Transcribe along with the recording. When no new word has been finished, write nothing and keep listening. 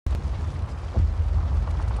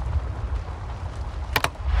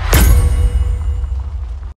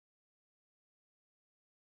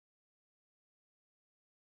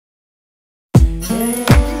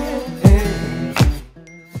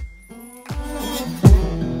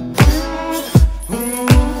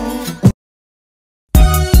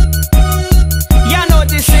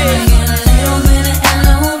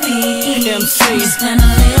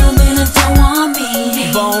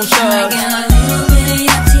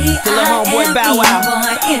Bow Wow.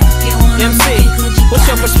 MC, what's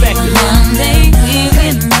your perspective?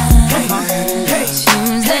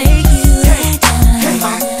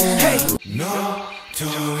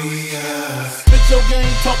 Spit your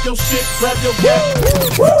game, talk your shit, grab your gap.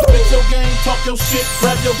 Spit your game, talk your shit,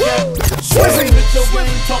 grab your gap. Spit your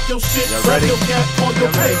game, talk your shit, grab your gap. On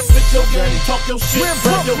your face. Spit your game, talk your shit,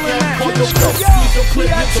 grab your gap. On your face. Squeeze your clip,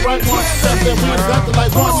 hit the right one. Step that we got the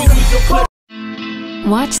like one. Squeeze your clip.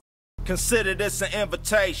 Watch. Consider this an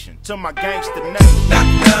invitation to my gangster nation.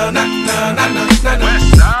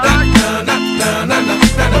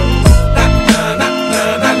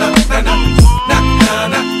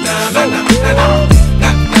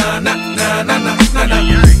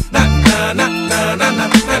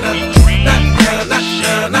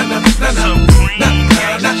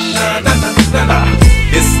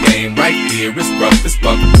 This game right here is rough as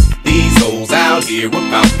fuck. These hoes out here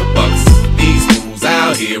about the bucks. These fools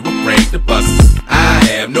out here afraid to bust. I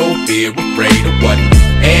have no fear, afraid of what?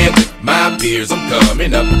 And with my peers I'm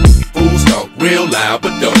coming up. Fools talk real loud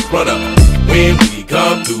but don't run up. When we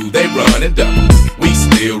come through they run and duck. We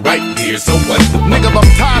still right here, so what the fuck? Nigga, I'm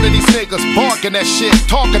tired of these niggas barking that shit,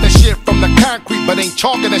 talking that shit from the concrete, but ain't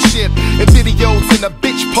talking that shit. In videos in a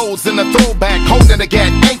bitch pose in a throwback, holding a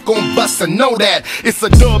gat, ain't gon' bust and know that. It's a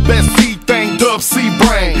dub SC thing, dub C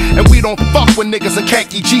brain, and we don't fuck with niggas in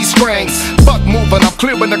khaki G strings. Fuck moving, I'm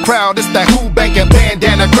clearing the crowd. It's that who banking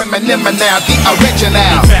bandana, criminal now, the original.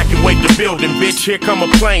 Evacuate the building, bitch. Here come a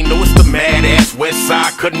plane. No, it's the mad ass West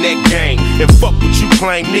Side Connect gang. And fuck what you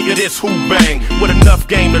claim, nigga. This who bang with enough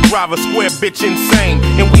game to drive a square bitch insane.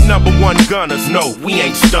 And we #1 gunners. No, we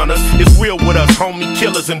ain't stunners. It's real with us, homie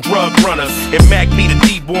killers and drug runners. And Mac be the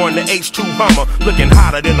D-born, the H2 Hummer, looking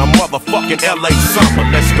hotter than a motherfucking LA summer.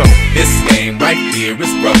 Let's go. This game right here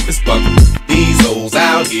is rough as fuck. These hoes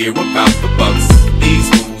out here about the bucks. These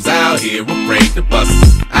fools out here afraid to bust.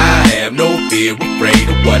 I have no fear, afraid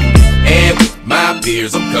of what? And with my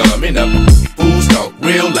peers I'm coming up. Fools talk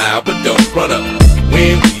real loud but don't run up.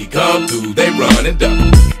 When we come through they run and duck.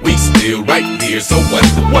 We still right here, so what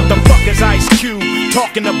the What the fuck is Ice Cube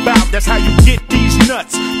talking about? That's how you get these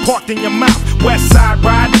nuts parked in your mouth. West Side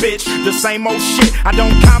ride, bitch, the same old shit. I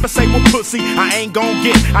don't conversate with pussy, I ain't gon'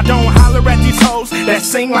 get. I don't holler at these hoes that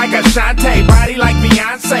sing like Ashanti, body like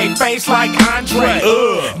Beyonce, face like Andre.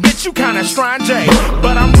 Bitch, you kinda strange,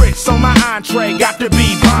 but I'm rich, so my entree got to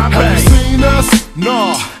be Bombay. Have you seen us?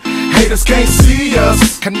 No. Haters can't see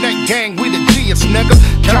us. Connect gang, we the G's, nigga.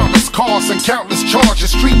 Countless cars and countless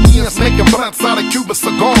charges. Street means making blunts out of Cuban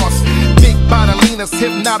cigars. Big bodilinas,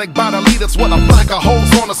 hypnotic bodilitas. What a black of hoes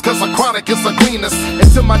on us, cause a chronic is a greenest.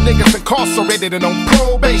 Until my niggas incarcerated and on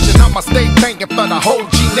probation, I'ma stay banking for the whole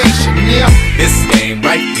G Nation, yeah. This game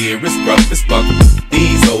right here is rough as fuck.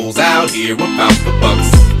 These hoes out here about the bucks.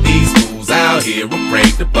 These fools out here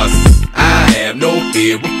afraid to bust. I have no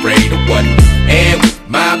fear, afraid of what? And with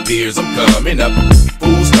my peers I'm coming up.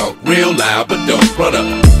 Fools talk real loud but don't run up.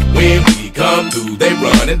 When we come through they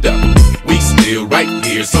run and duck. We still right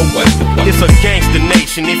here, so what the fuck? It's a gangster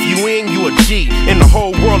nation, if you in, you a G. And the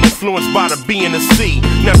whole world influenced by the B and the C.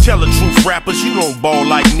 Now tell the truth, rappers, you don't ball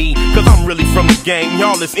like me. Cause I'm really from the game,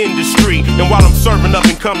 y'all is industry. And while I'm serving up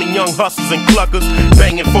and coming young hustlers and cluckers,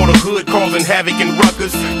 banging for the hood, causing havoc and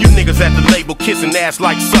ruckus, you niggas at the label kissing ass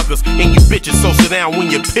like suckers. And you bitches so sit down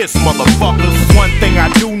when you piss, motherfuckers. One thing I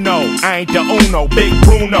do know, I ain't the Uno, Big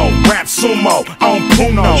Bruno, rap sumo, on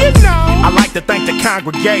Puno. You know, I like to thank the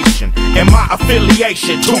congregation and my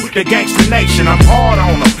affiliation to the gangster nation. I'm hard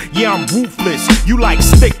on them, yeah, I'm ruthless. You like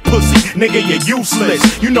stick pussy, nigga, you're useless.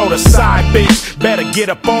 You know the side bitch, better get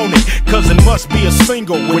up on it, cause it must be a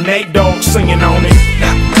single with Nate Dogg singing on it.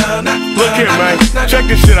 Look here, man, check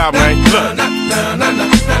this shit out, man. Look,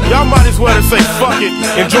 y'all might as well say fuck it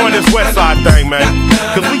and join this West Side thing, man.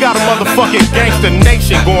 Cause we got a motherfucking gangster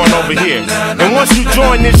nation going over here. And once you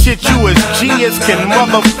join this shit, you as G as can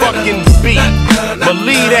motherfucking be.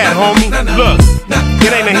 Believe that, homie. Look,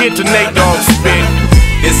 it ain't a hit to Nate Dogg spit.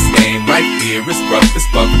 This game right here is rough as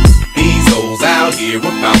fuck. These hoes out here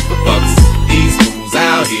about the bucks. These fools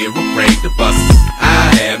out here afraid to bust.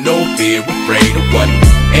 I have no fear, afraid of what?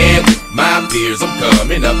 And with my peers I'm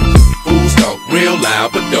coming up. Fools talk real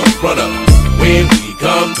loud but don't run up. When we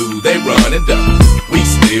come through they run and duck. We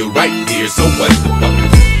still right here, so what the fuck?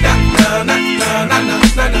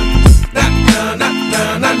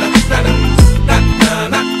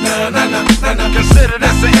 Consider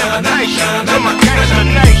this an invitation to my gangster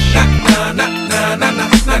nation.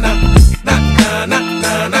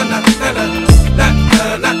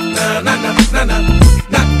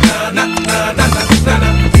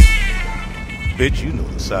 Bitch, you know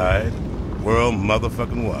the side. World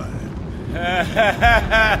motherfucking wide.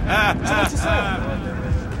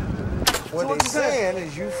 What they saying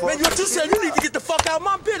is you fuck. Man, what you said, you need to get the fuck out of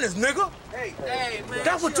my business, nigga. Hey, man.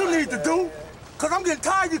 That's what you need to do. Cause I'm getting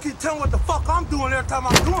tired you keep telling what the fuck I'm doing every time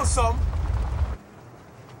I'm doing something.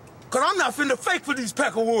 Cause I'm not finna fake for these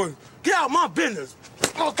peckerwoods. Get out of my business.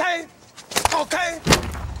 Okay? Okay?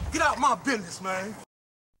 Get out of my business, man.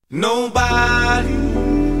 Nobody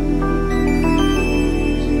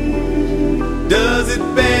does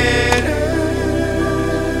it better.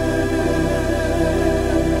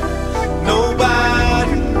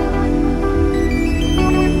 Nobody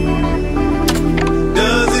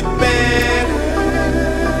does it better.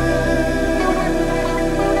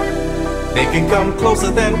 They can come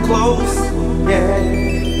closer than close, yeah.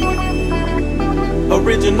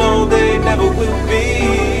 Original they never will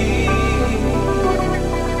be.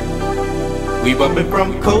 We bumpin'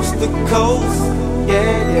 from coast to coast,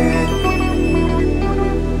 yeah, yeah.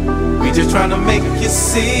 We just tryna make you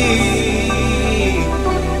see.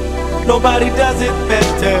 Nobody does it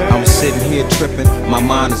better. I'm sitting here tripping, my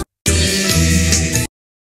mind is.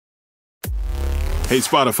 Hey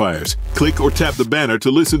Spotifyers, click or tap the banner to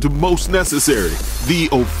listen to Most Necessary, the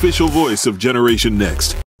official voice of Generation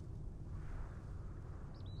Next.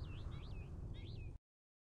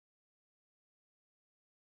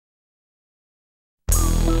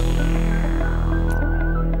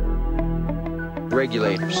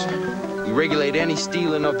 Regulators. We regulate any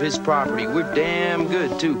stealing of his property. We're damn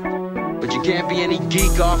good, too. But you can't be any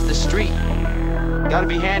geek off the street. Gotta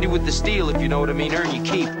be handy with the steel, if you know what I mean. Earn your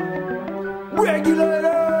keep.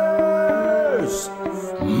 Regulators!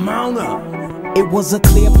 Mount up. It was a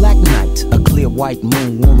clear black night, a clear white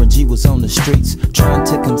moon. Warren G was on the streets, trying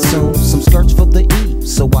to consume some skirts for the E,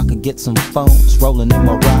 so I could get some phones. Rolling in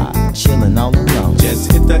my ride, chilling all alone. Just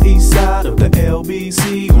hit the east side of the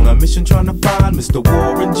LBC on a mission trying to find Mr.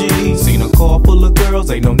 Warren G. Seen a car full of girls,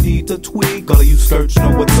 ain't no need to tweak. All of you search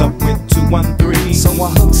know what's up with 213. So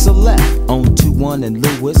I hooked select on 21 and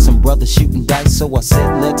Lewis. Some brothers shooting dice, so I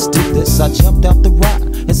said let's do this. I jumped out the ride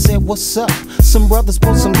and said what's up. Some brothers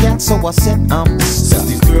pulled some gas, so I said I'm stuck. Since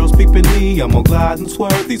these girls peeping me, I'm gonna glide and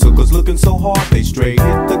swerve. These hookers looking so hard, they straight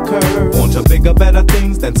hit the curve. Want to bigger, better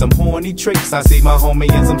things than some horny tricks. I see my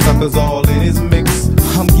homie and some suckers all in his mix.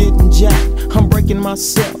 I'm getting jacked, I'm breaking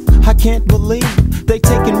myself. I can't believe they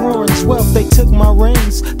taking Warren's wealth. They took my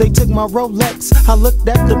rings, they took my Rolex. I looked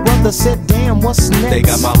at the brother, said damn, what's next? They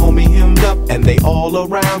got my homie hemmed up and they all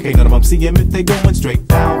around. Can't none of them see him if they going straight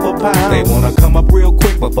pound for pound. They wanna come up real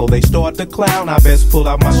quick before they start to clown. I best pull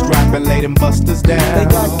out my strap and lay them busters down. They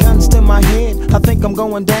got guns to my head, I think I'm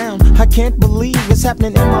going down. I can't believe it's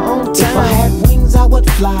happening in my own town. If I had wings I would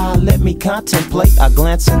fly, let me contemplate. I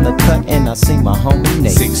glance in the cut and I see my homie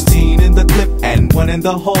Nate. 16 in the clip and 1 in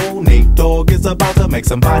the hole. Nate Dogg is about to make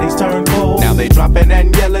some bodies turn cold. Now they dropping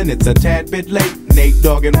and yelling, it's a tad bit late. Nate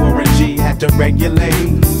Dogg and Warren G had to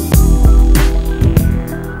regulate.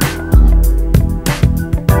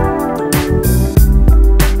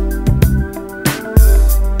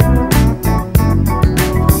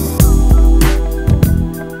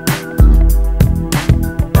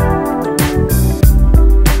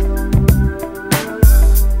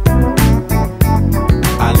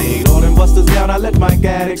 I let my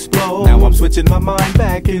gad explode. Now I'm switching my mind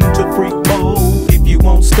back into freak mode. If you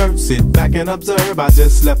won't skirt, sit back and observe. I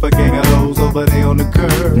just left a gang of those over there on the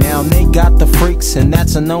curb. Now they got the freaks and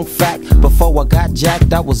that's a known fact. Before I got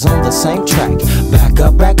jacked, I was on the same track.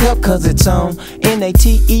 Back up, cause it's on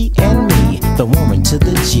N-A-T-E and me, the woman to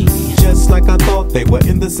the G. Just like I thought, they were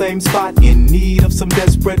in the same spot, in need of some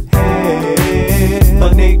desperate help.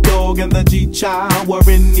 But Nate Dogg and the G-Child were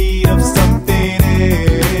in need of something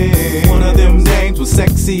else. One of them dames was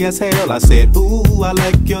sexy as hell. I said, ooh, I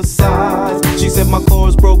like your size. She said my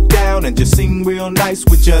chords broke down and just sing real nice.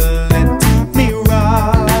 Would you let me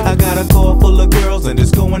ride? I got a car full of girls and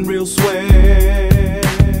it's going real swell.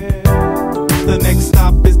 The next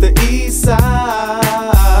stop is the East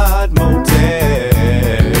Side Motel.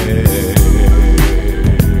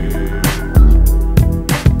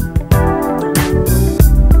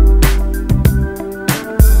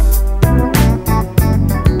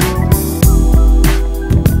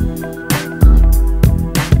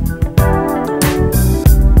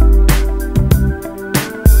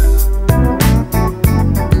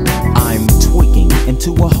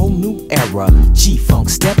 To a whole new era, G-Funk,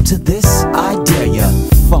 step to this, I dare ya.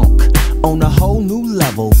 Funk on a whole new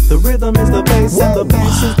level. The rhythm is the bass and the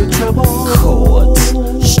bass is the treble. Chords,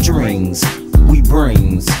 strings, we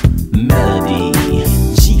brings melody.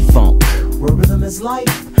 G-Funk, where rhythm is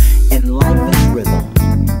life and life is rhythm.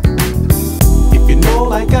 If you know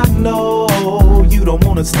like I know, you you don't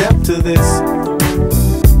wanna step to this.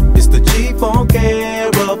 It's the G-Funk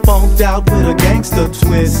era, funked out with a gangster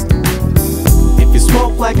twist. If you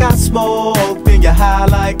smoke like I smoke, then you're high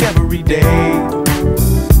like every day.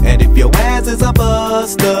 And if your ass is a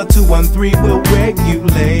buster, 213 will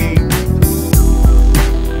regulate.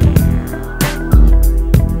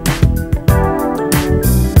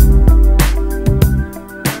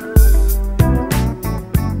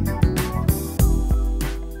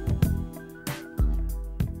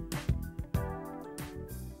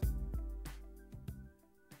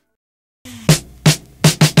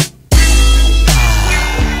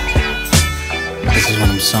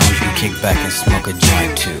 Songs you can kick back and smoke a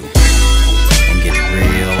joint to and get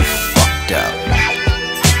real fucked up.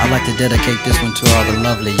 I'd like to dedicate this one to all the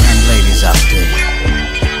lovely young ladies out there.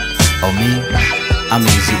 Oh me? I'm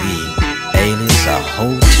Eazy-E, alias a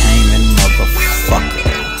whole taming motherfucker.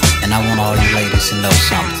 And I want all you ladies to know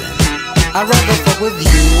something. I'd rather fuck with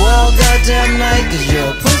you all goddamn night, cause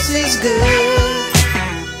your pussy's good.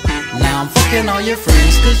 Now I'm fucking all your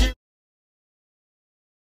friends, cause you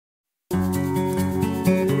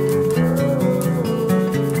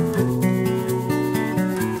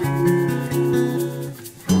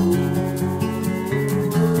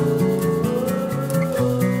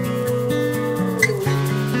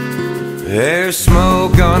There's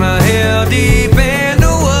smoke on a hill deep in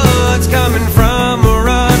the woods, coming from a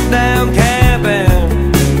rundown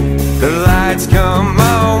cabin. The lights come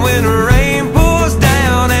on when the rain pours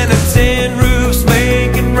down and the tin roof's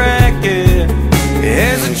making rain.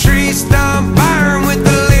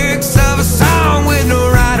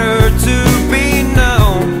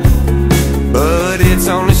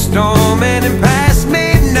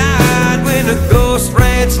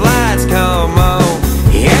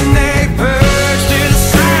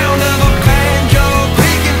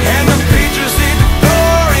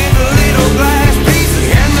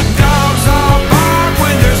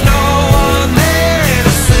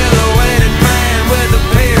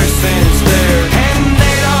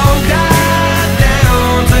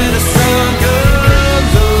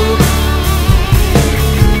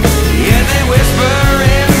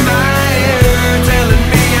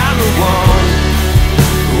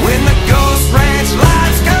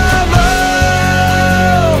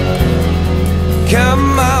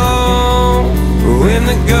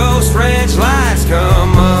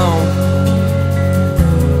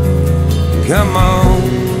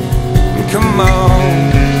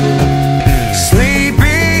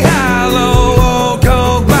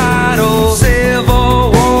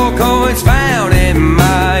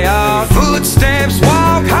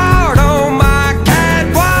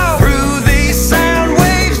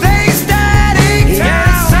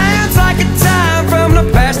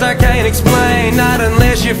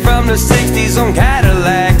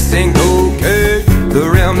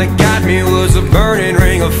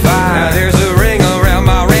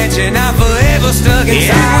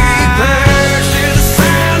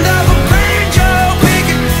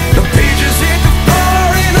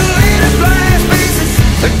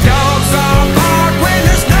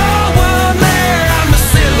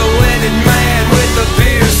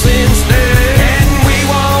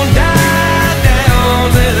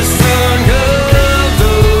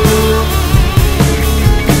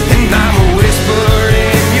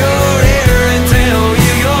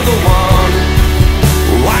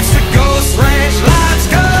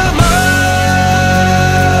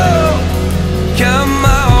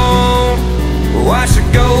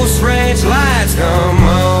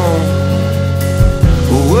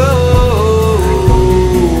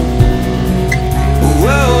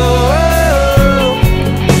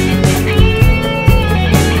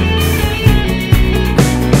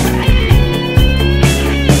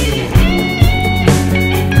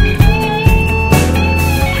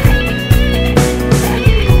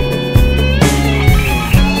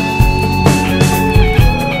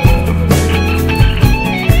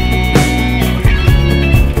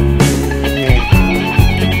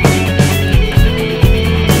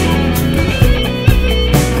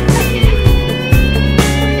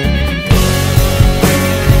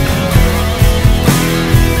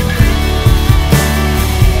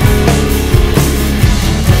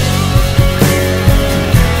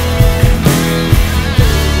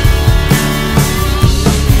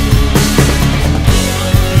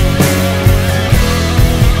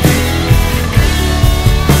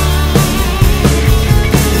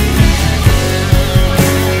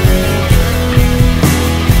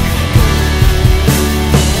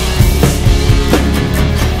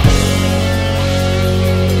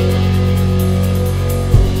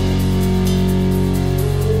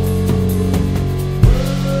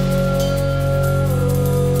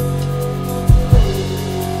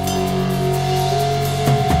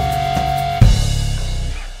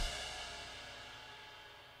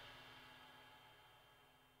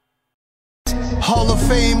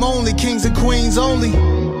 I'm only kings and queens only.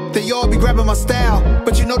 They all be grabbing my style,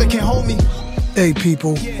 but you know they can't hold me. Hey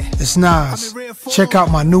people, it's Nas. Check out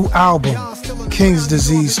my new album, King's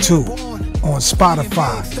Disease 2, on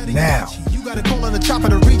Spotify now. You gotta call on the chopper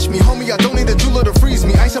to reach me. Homie, I don't need a jeweler to freeze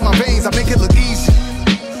me. Ice on my veins, I make it look easy.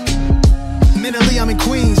 Mentally, I'm in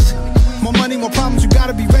Queens. More money, more problems, you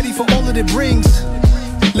gotta be ready for all that it brings.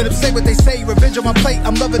 Let them say what they say, revenge on my plate,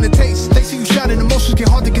 I'm loving the taste. They see you shining, emotions get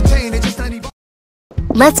hard to contain, they just not even.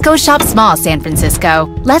 Let's go shop small, San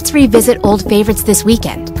Francisco. Let's revisit old favorites this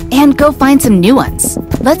weekend and go find some new ones.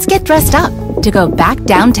 Let's get dressed up to go back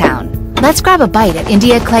downtown. Let's grab a bite at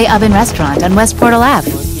India Clay Oven Restaurant on West Portal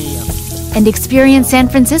Ave and experience San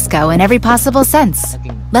Francisco in every possible sense.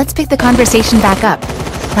 Let's pick the conversation back up,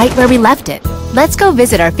 right where we left it. Let's go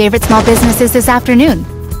visit our favorite small businesses this afternoon.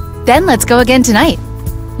 Then let's go again tonight.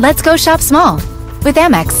 Let's go shop small with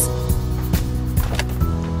Amex.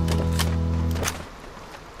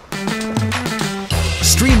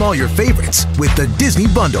 Stream all your favorites with the Disney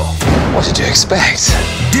Bundle. What did you expect?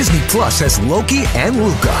 Disney Plus has Loki and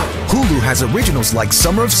Luca. Hulu has originals like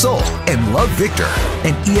Summer of Soul and Love Victor.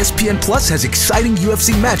 And ESPN Plus has exciting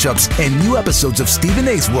UFC matchups and new episodes of Stephen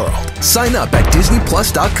A's World. Sign up at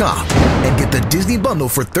DisneyPlus.com and get the Disney Bundle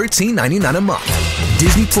for $13.99 a month.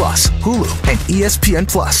 Disney Plus, Hulu, and ESPN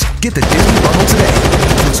Plus. Get the Disney Bundle today.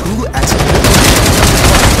 Use Hulu access.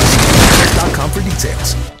 DisneyPlus.com for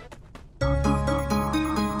details.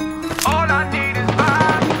 All I need is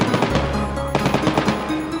vibe.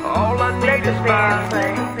 All I need is vibe.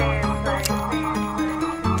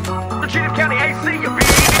 Virginia County AC, you be.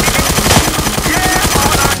 Yeah,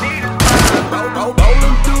 all I need is vibe.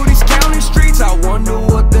 Rolling through these county streets, I wonder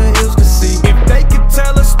what the hills could see. If they could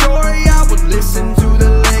tell a story, I would listen to the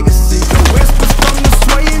legacy. The whispers from the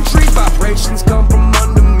swaying trees, vibrations come from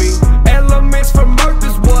under me. Elements from earth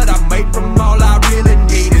is what I make from all I really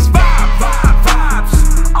need is vibe, vibe, vibes.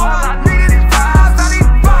 All I needed is vibes, I need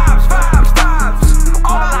vibes, vibes, vibes.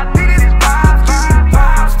 All I needed is vibes,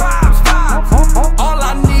 vibes, vibes, vibes. All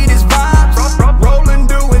I need is vibes. Rolling,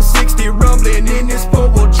 doing 60, rumbling in this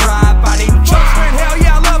four-wheel drive. I need trust, man, hell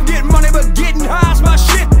yeah, I love getting money, but getting high is my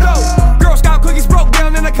shit, though. Girl Scout cookies broke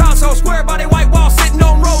down in the console, square body, white wall, sitting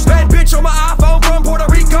on rows. Bad bitch on my iPhone from Puerto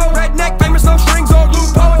Rico. Redneck, famous, no strings or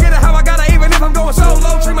loophole. Get it how I gotta, even if I'm going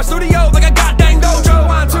solo. Treat my studio like a goddamn dojo.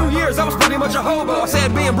 In 2 years, I was pretty much a hobo. I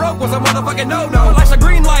said being broke was a motherfucking no-no. Life's a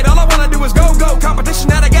green light, all I wanna do is go, go.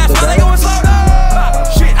 Competition at a gas, now they going slow.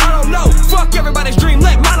 Shit, I don't know. Fuck everybody's dream,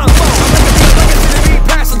 let mine unfold. I'm making feel like it's gonna be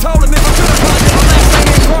passed and told. And if I'm to the front, then my last name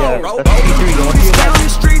is grown. Rolling through these county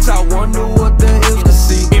streets, I wonder what the hills could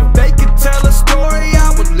see. If they could tell a story,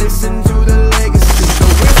 I would listen to the legacy. The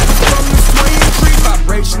whispers from the swaying tree,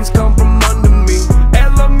 vibrations come from under me.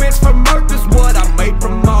 Elements from earth is what I make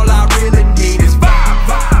from all I really need is vibe,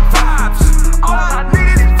 vibe, vibes. All I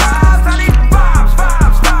needed is vibes, I need vibes,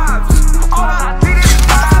 vibes, vibes. All I needed is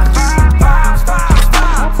vibes, vibes, vibes,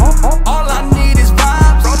 vibes. All I need is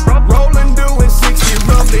vibes. Rolling, doing 60,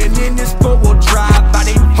 rumbling in this four-wheel drive. I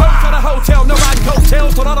need hoes at a hotel, no riding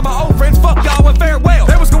coattails. Told all of my old friends, fuck y'all and farewell.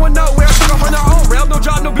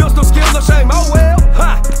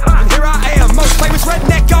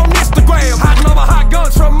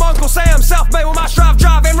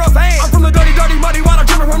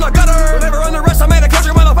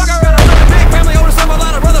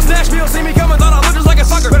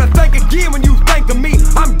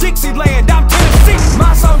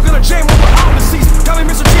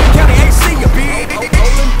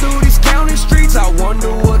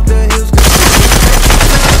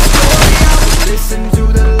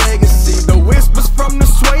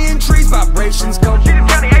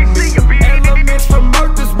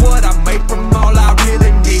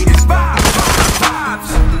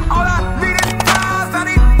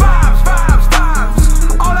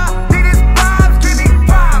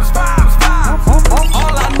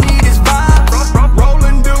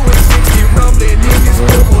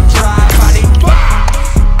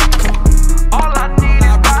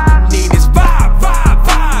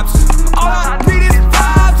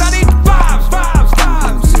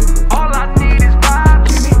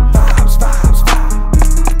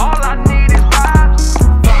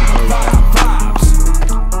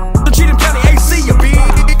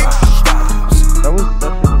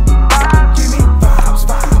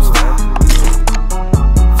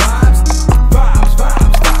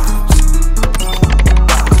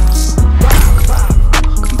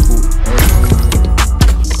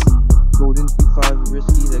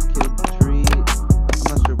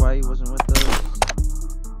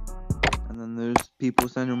 People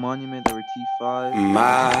Center Monument that were T5.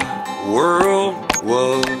 My world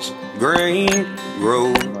was green,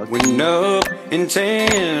 growing up in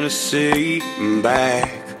Tennessee. Back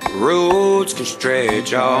roads can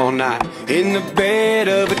stretch all night in the bed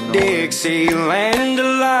of a Dixieland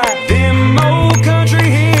delight. Them old country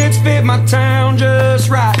hits fit my town just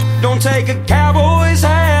right. Don't take a cowboy's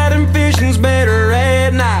hat and fishing's better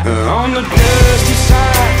at night. On the dusty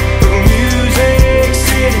side of Music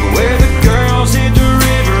City, where the girls hit the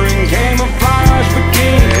river in camouflage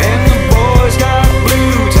bikini, and the boys got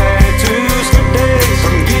blue tattoos for days,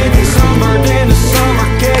 from getting sunburned in the summer,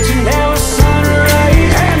 catching hella sun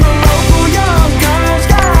rays. And the local young guns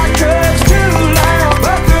got trucks too loud,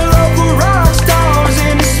 but they're local rock stars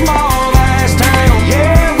in the small ass town.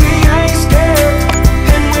 Yeah, we ain't scared,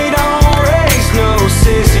 and we don't raise no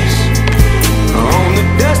sissies. On the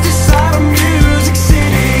dusty side of Music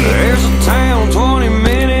City, there's a town 20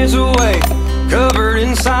 minutes away, covered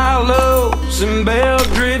in silos and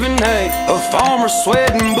bell-driven hay. A farmer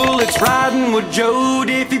sweating bullets, riding with Joe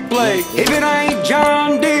Diffie play. If it ain't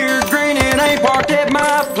John Deere green, it ain't parked at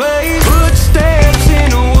my place. Footsteps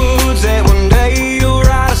in the woods that one day you'll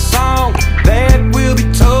write a song that will be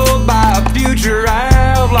told by a future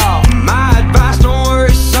outlaw. My advice, don't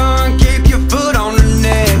worry son, keep your foot on the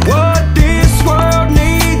neck. What this world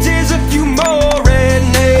needs is a few more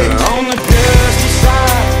rednecks. On the dusty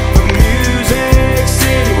side of Music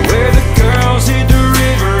City, where the girls hit the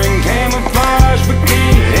river in camouflage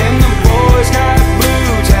bikini, and the boys got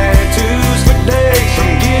blue tattoos for days,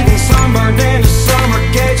 from getting sunburned in the summer,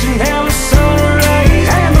 catching hella sun rays.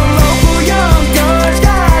 And the local young guns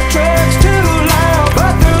got trucks too loud,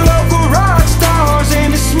 but they're local rock stars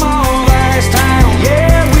in this small ass town.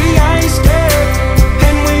 Yeah, we ain't scared,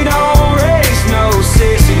 and we don't raise no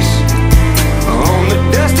sissies. On the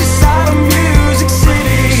dusty side of Music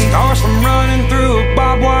City, stars from running through a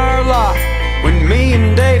barbed wire lot when me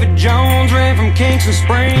and David Jones ran from Kingston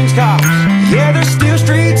Springs cops. Yeah, there's still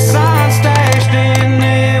street signs stashed in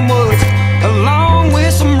them woods, along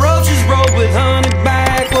with some roaches rolled with honey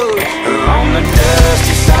backwoods. On the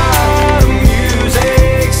dusty side of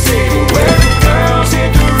Music City, where the girls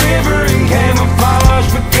hit the river in camouflage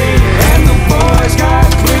bikini, and the boys got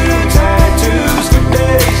blue tattoos for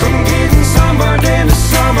days, from getting sunburned in the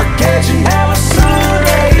summer, catching hella sun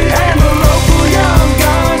rays. And the local young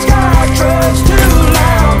guns got trucks too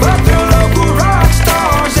loud, but they're local rock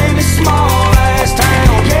stars in this small ass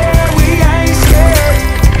town. Yeah, we ain't scared,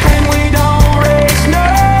 and we don't raise no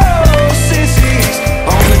sissies.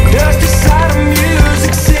 On the dusty side of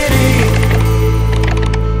Music City.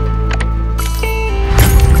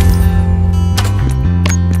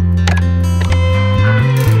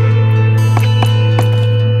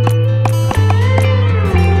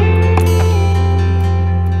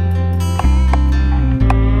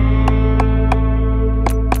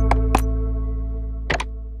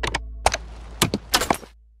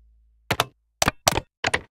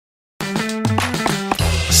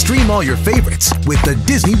 Stream all your favorites with the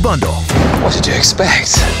Disney Bundle. What did you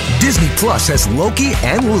expect? Disney Plus has Loki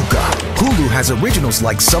and Luca. Hulu has originals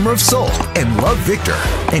like Summer of Soul and Love Victor.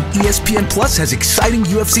 And ESPN Plus has exciting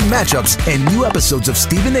UFC matchups and new episodes of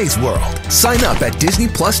Stephen A's World. Sign up at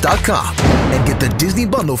DisneyPlus.com and get the Disney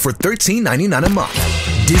Bundle for $13.99 a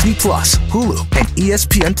month. Disney Plus, Hulu, and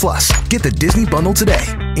ESPN Plus. Get the Disney Bundle today.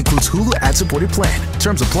 Includes Hulu ad-supported plan.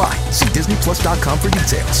 Terms apply. See DisneyPlus.com for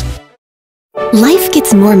details. Life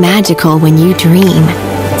gets more magical when you dream.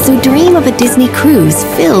 So dream of a Disney cruise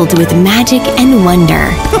filled with magic and wonder.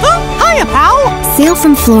 Hiya, pal! Sail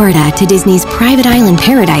from Florida to Disney's private island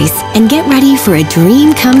paradise and get ready for a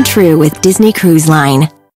dream come true with Disney Cruise Line.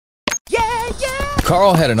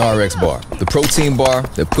 Carl had an RX bar, the protein bar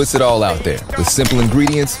that puts it all out there with simple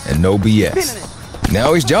ingredients and no BS.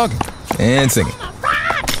 Now he's jogging and singing.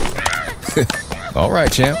 All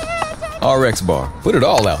right, champ. RX bar, put it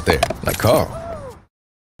all out there, like Carl.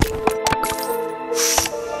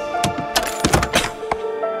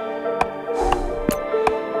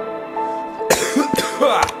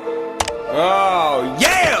 Oh,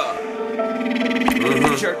 yeah!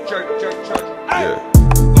 Church. Yeah.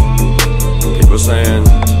 People saying,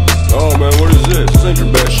 oh man, what is this? This ain't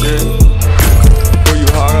your best shit. Where you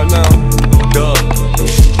high right now? Duh.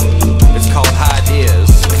 It's called high ideas.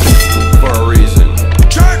 For a reason.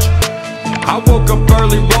 Church! I woke up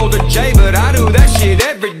early, rolled a J, but I do that shit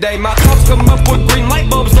every day. My thoughts come up with green light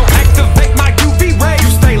bulbs, don't activate my UV rays.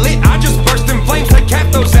 You stay lit, I just burst in flames to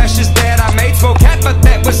cap those ashes that I made. Smoke hat, but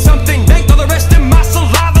that was something dank. All the rest in my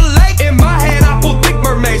saliva lake. In my head, I pull thick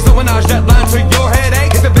mermaids. So menage that line to your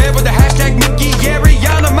headache. Hit the bed with the hashtag Mickey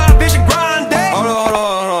Ariana, my vision grind day. Hold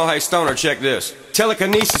on. Hey, stoner, check this.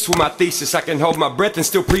 Telekinesis with my thesis. I can hold my breath and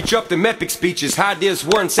still preach up them epic speeches. High ideas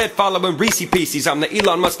were and said following Reese Pieces. I'm the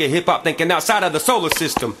Elon Musk of hip-hop thinking outside of the solar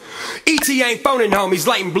system. E.T. ain't phoning home, he's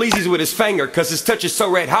lighting bleezies with his finger. Cause his touch is so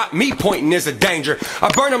red hot, me pointing is a danger. I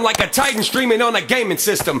burn him like a titan streaming on a gaming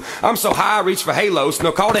system. I'm so high I reach for halos,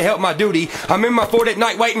 no call to help my duty. I'm in my fort at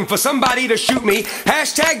night waiting for somebody to shoot me.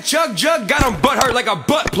 Hashtag chug jug, got him butt hurt like a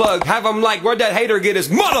butt plug. Have him like, where'd that hater get his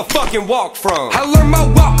motherfucking walk from? I learned my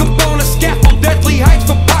walk up on a scaffold, deathly heights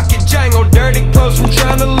for pocket jangle. Dirty clothes from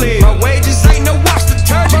trying to live. My wages ain't no wash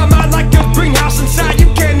detergent. My mind like a greenhouse inside.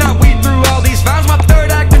 You cannot weed through all these vibes. My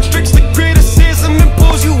third act constricts the criticism and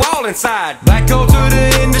pulls you all inside. Black hole to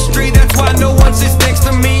the industry, that's why no one sits next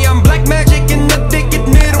to me. I'm black magic in the thicket,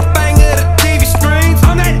 middle finger to TV screens.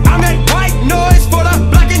 I'm that white noise for the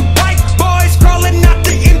black and white boys crawling out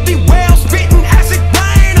the empty well, spitting acid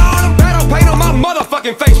rain on them. Battle paint on my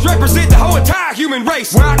motherfucking face, represent the whole entire human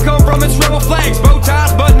race. Where I come from, it's rebel flags, bow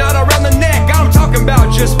ties, but not around the neck. I'm talking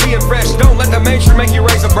about just being fresh. Don't let the mainstream make you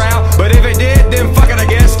raise a brow. But if it did, then fuck it, I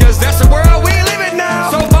guess, cause that's the world we live in now.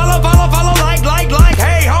 So follow, like.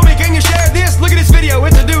 Hey, homie, can you share this? Look at this video.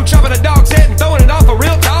 It's a dude chopping a dog's head and throwing it off a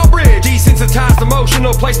real tall bridge. Desensitized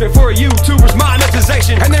emotional placement for a YouTuber's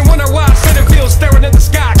monetization. And then wonder why I sit and feel staring at the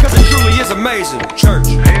sky, cause it truly is amazing. Church.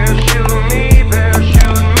 Parachute me,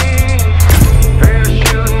 parachute me.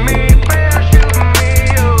 Parachute me, parachute me.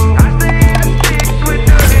 I stay in the sticks with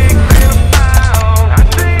the hicks and the file. I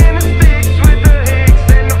stay in the sticks with the hicks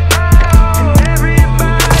and the file. And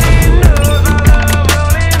everybody knows I love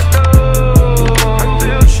rolling stone.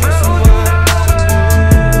 Until frozen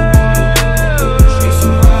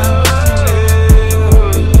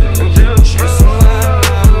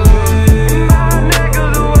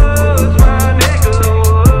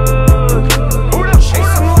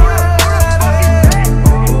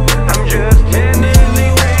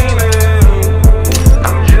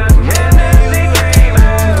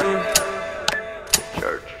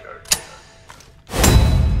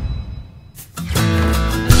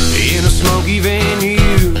in a smoky venue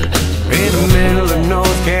in the middle of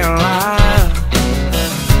North Carolina.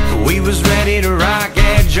 We was ready to rock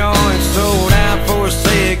that joint, sold out for a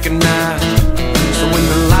second night. So when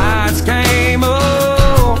the lights came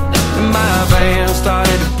up and my band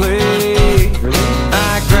started to play,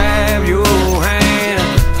 I grabbed your hand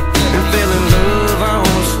and fell in love on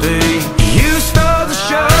stage. You stole the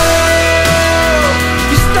show,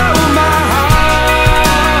 you stole my heart.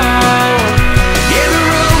 Yeah, the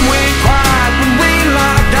room went quiet when we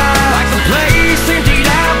locked eyes, like the place emptied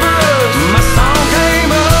out for us. My song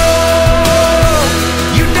came up,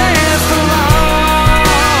 you danced along.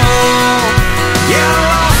 Yeah, I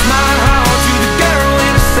lost my heart to the girl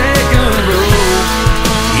in the second row.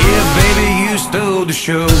 Yeah, baby, you stole the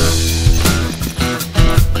show.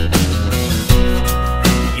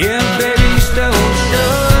 Yeah, baby, you stole the show.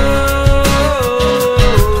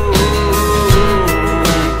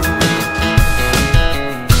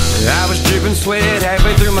 I was dripping sweat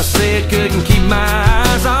halfway through my set, couldn't keep my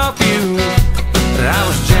eyes off you. I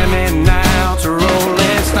was jamming out to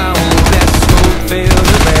Rolling Stone, that smoke filled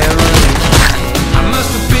the barrel. I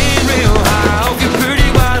must have been real high off your pretty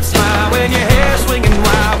white smile when your hair swinging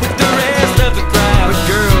wild with the rest of the crowd. But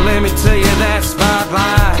girl, let me tell you, that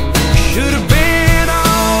spotlight should have been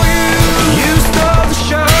on you. You stole the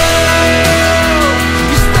show,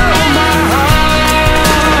 you stole my heart.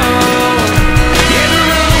 Yeah, the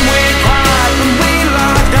room went quiet when we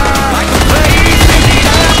locked eyes, like the place emptied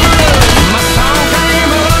out for us. My song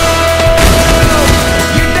came up,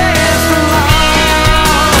 you danced along.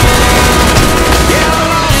 Yeah, I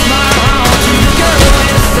lost my heart to the girl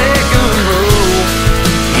in the second row.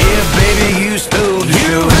 Yeah, baby, you stole the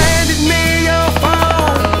show. You handed me your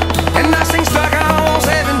phone, and I sing stuck on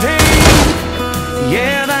 17.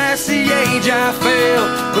 Yeah, that's the age I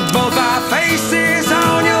felt with both our faces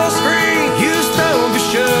on your screen. You stole the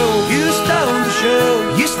show, you stole the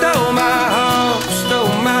show. You stole my heart,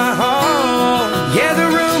 stole my heart. Yeah, the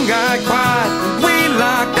room got quiet, we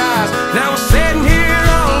locked eyes. Now we're sitting here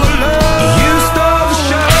all alone. You stole the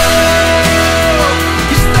show,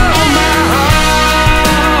 you stole my heart.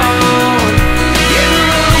 Yeah, the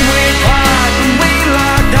room went quiet when we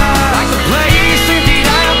locked eyes, like the place emptied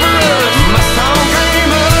out for us. My song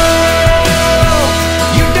came up,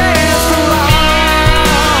 you danced along.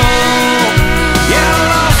 Yeah, I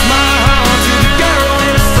lost my heart to the girl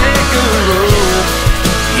in the second row.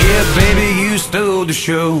 Yeah, baby, you stole the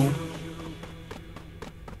show.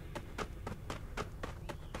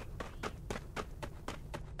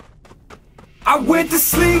 I went to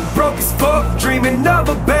sleep broke as fuck, dreaming of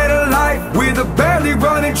a better life with a barely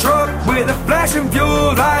running truck with with a flashing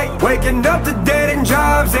fuel light. Waking up to dead-end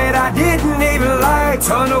jobs that I didn't even like.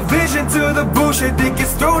 Tunnel vision to the bullshit that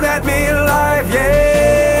gets thrown at me in life,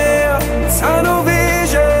 yeah. Tunnel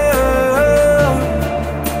vision,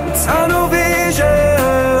 tunnel vision,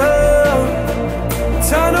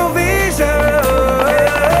 tunnel vision,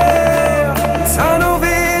 tunnel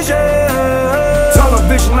vision. Tunnel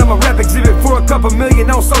vision, I'm a rap exhibit for a couple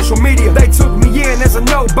million on social media. They took me in as a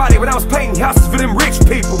nobody when I was painting houses for them rich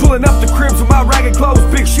people. Pulling up the cribs with my ragged clothes,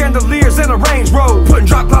 big chandeliers and a Range Rover. Putting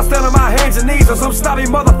drop cloths down on my hands and knees on some snobby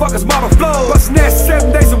motherfuckers' marble flows. Bustin' ass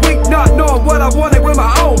 7 days a week, not knowing what I wanted with my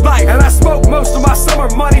own life. And I smoked most of my summer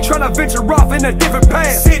money trying to venture off in a different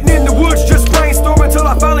path. Sitting in the woods just brainstorming till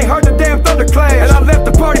I finally heard the damn thunderclap. And I left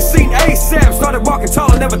the party scene ASAP, started walking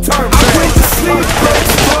tall and never turned back. I went to sleep broke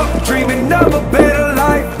as fuck, dreaming of a better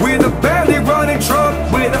life, with a barely running truck,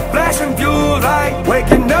 with a flashing fuel light.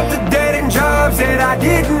 Waking up to dead-end jobs that I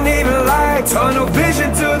didn't even like. Tunnel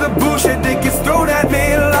vision to the bullshit that gets thrown at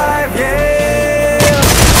me in life, yeah.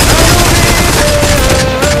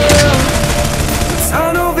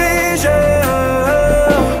 Tunnel vision,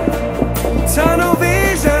 tunnel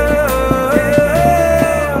vision,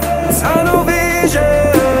 tunnel vision.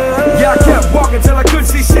 Yeah, I kept walking till I couldn't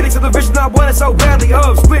see shit into the vision I wanted so badly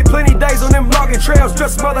of. Split plenty days on them logging trails,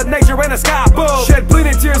 just Mother Nature and the sky above. Shed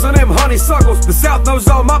plenty tears on them honeysuckles. The South knows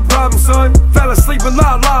all my problems, son. Fell asleep in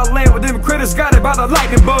La La Land with them critters guided by the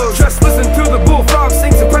lightning bug. Just listen to the bullfrog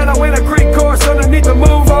sing soprano in a creek chorus underneath the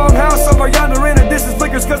moon. Farmhouse over yonder in the distance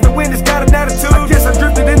flickers cause the wind has got an attitude. I guess I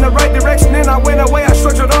drifted in the right direction and I went away. I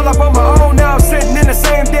structured all up on my own. Now I'm sitting in the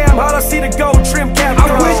same damn hall. I see the gold trim cap.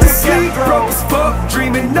 I went to sleep broke as fuck,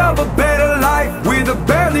 dreaming of a better life, with a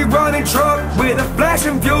barely running truck, with a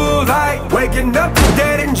flashing fuel light. Waking up to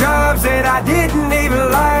dead-end jobs that I didn't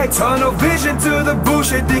even like. Tunnel vision to the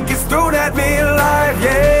bullshit that gets thrown at me in life,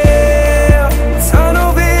 yeah.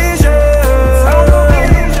 Tunnel vision, tunnel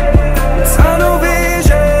vision, tunnel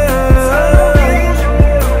vision,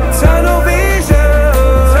 tunnel vision,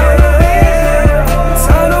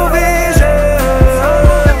 tunnel vision.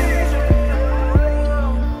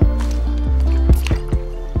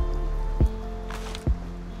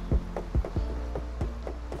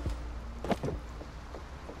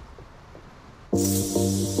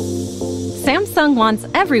 Samsung wants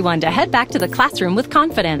everyone to head back to the classroom with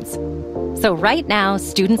confidence. So right now,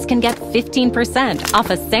 students can get 15% off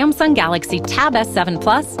a Samsung Galaxy Tab S7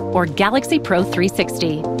 Plus or Galaxy Pro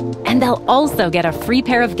 360. And they'll also get a free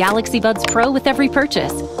pair of Galaxy Buds Pro with every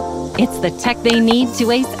purchase. It's the tech they need to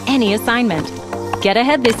ace any assignment. Get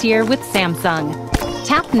ahead this year with Samsung.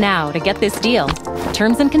 Tap now to get this deal.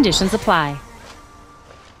 Terms and conditions apply.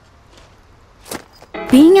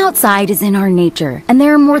 Being outside is in our nature, and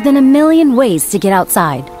there are more than 1 million ways to get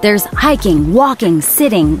outside. There's hiking, walking,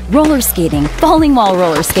 sitting, roller skating, falling while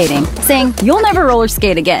roller skating, saying, "You'll never roller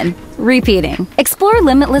skate again," repeating. Explore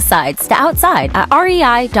limitless sides to outside at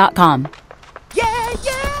rei.com.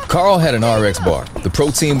 Carl had an RX bar, the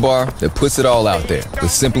protein bar that puts it all out there,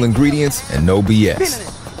 with simple ingredients and no BS.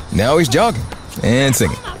 Now he's jogging and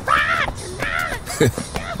singing.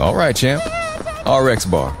 All right, champ. RX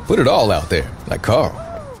bar, put it all out there, like Carl.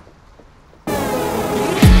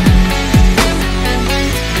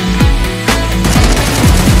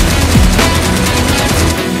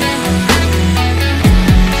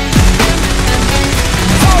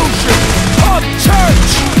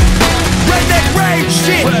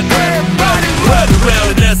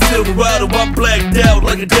 Silverado, I'm blacked out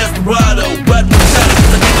like a desperado. Riding the shot,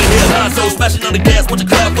 cause I keep my head high, so smashing on the gas, watch a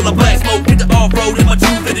cloud full of black smoke. Hit the off-road in my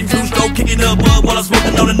 252 stroke, kicking up mud while I'm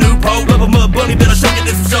smoking on a new pole. Rubber mud bunny, better shake it,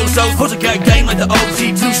 this some shows. Horse got game like the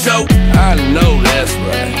OG2 show. I know that's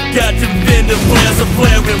right. Got to defend the players, I'm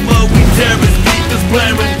flaring mud. We terrorists, keep us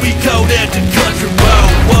blaring. We call that the country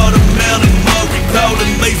road. Watermelon, Murray,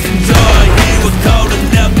 calling Mason jar. He was calling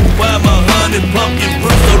apple by my honey pumpkin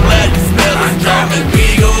fruit, so loud you smell it. I'm a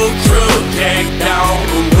big old truck, jacked all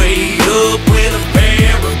the way up with a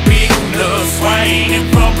pair of big nuts swinging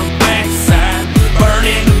from the backside,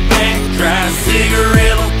 burning the back dry,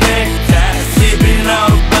 cigarette on back tie, sipping on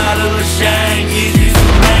a bottle of shine, gives you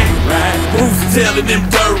some back right. Who's telling them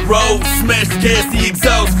dirt roads, smash the gas, the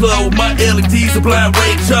exhaust glow. My LEDs are blind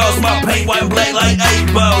Ray Charles, my paint white and black like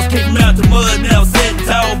 8 balls. Kicking out the mud, now setting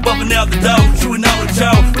tall, bumping out the door, chewing on the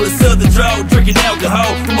jaw with a southern draw, drinking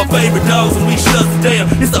alcohol from my favorite dogs, and we shut it down.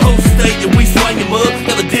 It's the whole state and we swing them up.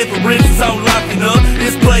 Now the difference is on locking up.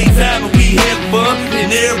 It's playtime and we have fun,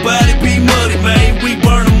 and everybody be muddy, man. We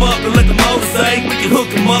burn them up and let the motor say we can hook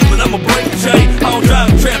them up, but I'ma break the chain. I don't drive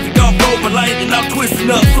traffic off over lane, and I'm twisting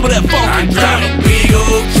up some of that funky. I drive a big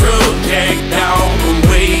old truck, jacked all the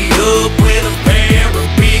way up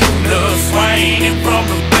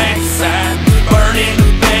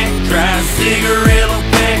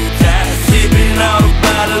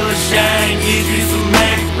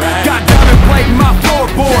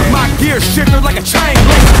board. My gear shifted like a chain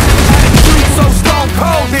link. Attitude so stone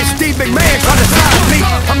cold, this Steve McMahon trying to silence me.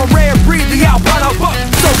 I'm a rare breed, the albino buck,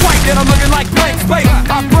 so white that I'm looking like blank space.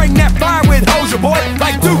 I bring that fire with Hozier, boy,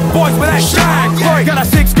 like Duke boys with that shine. Got a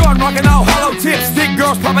 6-gun rocking all hollow tips. Thick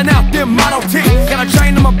girls popping out them model tits. Got a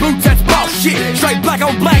chain on my boots, that's boss shit. Straight black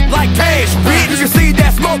on black like cash, bitch. You can see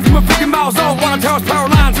that smoke from a 50 miles on. While I toss power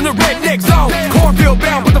lines in the redneck zone. Cornfield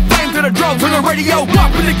bound with the flame to the drum. Turn the radio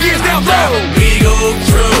up with the gears down low. Big old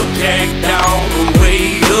truck jacked all the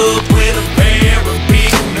way up with a pair of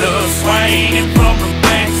big nuts swinging from the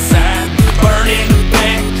backside. Burning the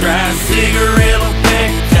back dry, cigarette on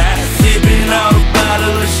back tie. Sipping out a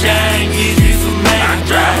bottle of shine, gives you some Mac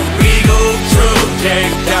dry. Big old truck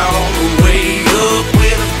jacked all the way up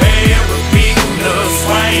with a pair of big nuts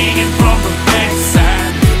swinging from the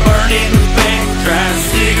backside. Burning the back dry,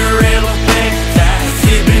 cigarette on back tie.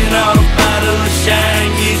 Sipping out a bottle of shine,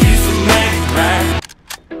 gives you some Mac dry.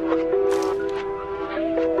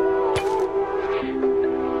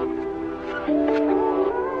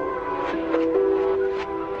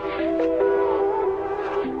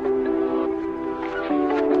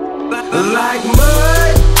 Like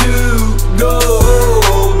mud to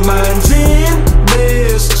gold, mine's in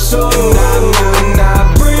this soul. And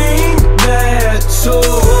I bring that soul,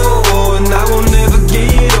 and I will never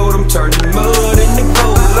get old. I'm turning mud into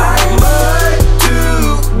gold. Like mud to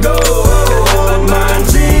gold,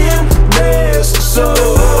 mine's in this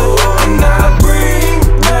soul. And I bring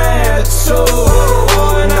that soul,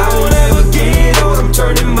 and I will never get old. I'm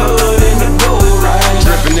turning mud into gold. Right?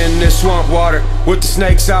 Dripping in this swamp water. With the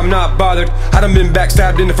snakes, I'm not bothered. I done been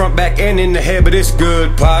backstabbed in the front, back, and in the head, but it's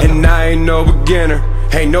good, pot. And I ain't no beginner.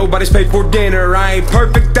 Ain't nobody's paid for dinner. I ain't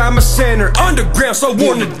perfect, I'm a sinner. Underground, so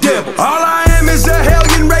warn the devil. All I am is a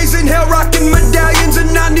hellion, raising hell, rocking medallions and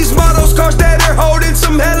 90s models, cars that are holding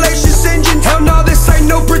some hellacious engines. Hell no, this ain't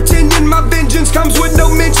no pretending. My vengeance comes with no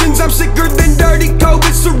mentions. I'm sicker than dirty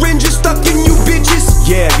COVID syringes stuck in you bitches.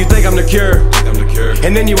 Yeah, you think I'm the cure,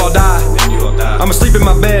 and then you all die. I'ma sleep in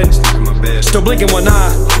my bed, still blinking one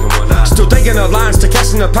eye. Still thinking of lines to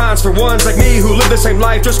casting the pines for ones like me who live the same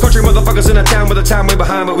life. Just country motherfuckers in a town with a time way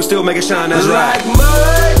behind, but we still make it shine. That's right. Like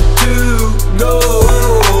mud to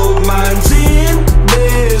gold, mine's in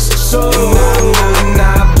this soul. And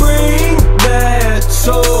I bring that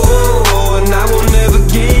soul, and I will never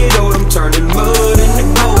get old. I'm turning mud into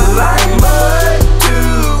gold. Like mud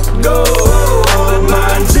to gold,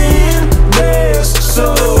 mine's in this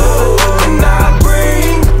soul. And I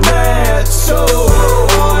bring that soul,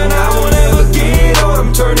 and I will never get old.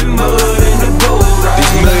 I'm turning mud into gold.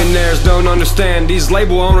 These millionaires don't understand. These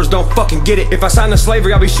label owners don't fucking get it. If I sign to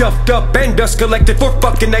slavery, I'll be shoved up and dust collected for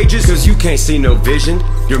fucking ages. Cause you can't see no vision.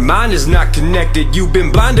 Your mind is not connected. You've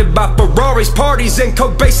been blinded by Ferraris, parties, and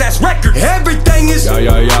coke-based ass records. Everything is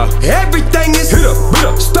everything is hit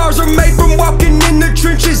up. Stars are made from walking in the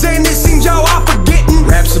trenches, and it seems y'all are forgetting.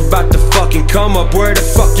 Rap's about to fucking come up. Where the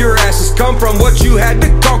fuck your asses come from? What you had to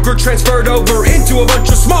conquer transferred over into a bunch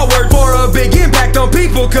of small words for a big impact on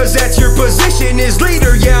people. Cause that's your position is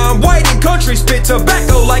leader. Yeah, I'm white in country, spit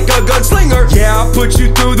tobacco like a gunslinger. Yeah, I'll put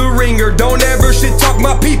you through the ringer. Don't ever shit talk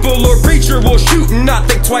my people or preacher will shoot and not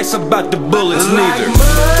think twice about the bullets neither. Like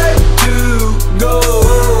mud to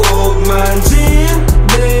gold, mine's in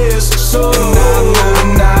this soul.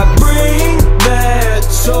 And I bring that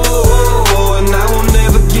soul, and I will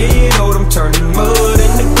never get old. I'm turning mud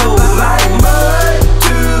into gold. Like mud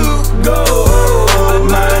to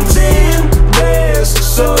gold, mine's in this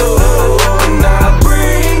soul. And I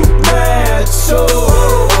bring that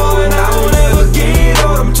soul, and I will never get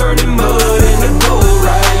old. I'm turning mud into gold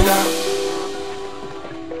right now.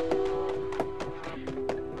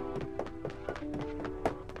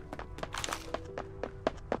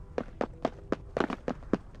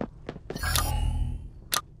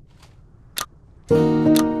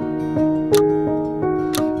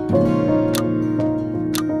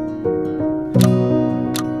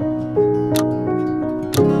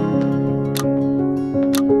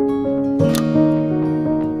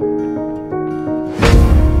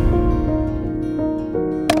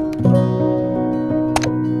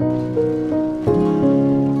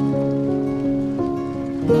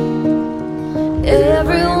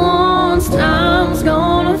 Everyone's time's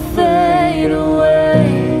gonna fade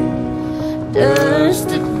away, dust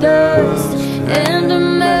to dust, and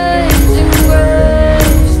amazing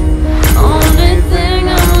grace. Only thing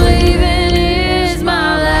I'm leaving is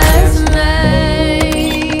my last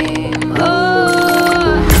name.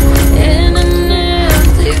 Oh, in an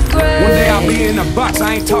empty grave. One day I'll be in a box.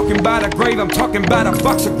 I ain't talking about a grave, I'm talking about a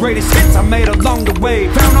box of greatest hits I made along the way.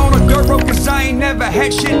 Found on a dirt road cause I ain't never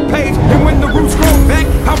had shit paid. And when the roots grow back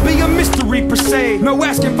No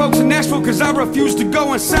asking folks in Nashville cause I refuse to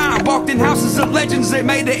go inside. Walked in houses of legends that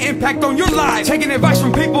made an impact on your life. Taking advice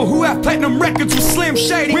from people who have platinum records with Slim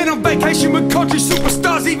Shady. Went on vacation with country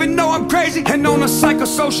superstars even though I'm crazy. And on a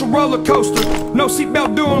psychosocial roller coaster, no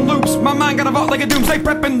seatbelt doing loops. My mind got a vault like a doomsday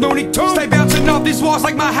prepping Looney Tunes. Stay bouncing off these walls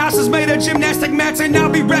like my house is made of gymnastic mats. And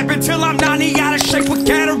I'll be rapping till I'm 90 out of shape with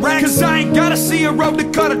cataracts. Cause I ain't gotta see a road to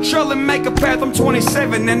cut a trail and make a path. I'm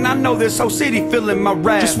 27 and I know this whole city feeling my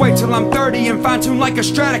wrath. Just wait till I'm 30 and fine tune like a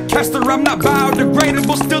Stratocaster. I'm not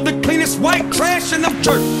biodegradable, still the cleanest white trash in the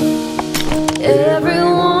church.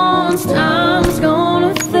 Everyone's time's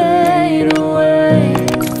gonna fade away,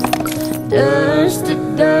 dust to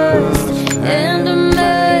dust, and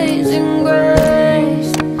amazing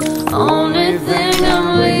grace. Only thing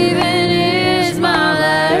I'm leaving is my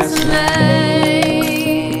last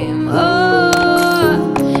name.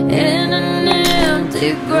 Oh, in an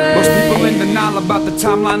empty grave. Most people in denial about the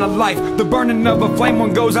timeline of life. The burning of a flame,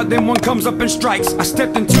 one goes out, then one comes up and strikes. I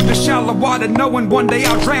stepped into the shallow water knowing one day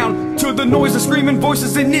I'll drown. To the noise of screaming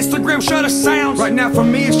voices and Instagram shutter sounds. Right now for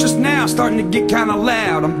me it's just now starting to get kinda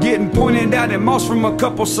loud. I'm getting pointed out and moss from a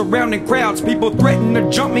couple surrounding crowds. People threaten to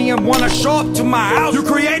jump me and wanna show up to my house. You're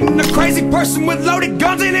creating a crazy person with loaded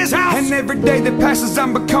guns in his house. And every day that passes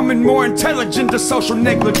I'm becoming more intelligent to social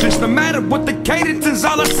negligence. No matter what the cadence is,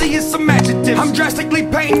 all I see is some adjectives. I'm drastically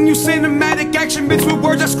painting you cinematic action bits with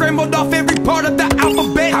words I scrambled off every part of the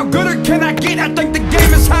alphabet. How gooder can I get? I think the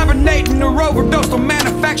game is hibernating or overdosed on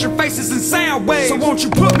manufactured faces and sound waves. So won't you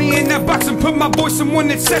put me in that box and put my voice in one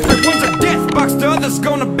that's separate. One's a death box, the other's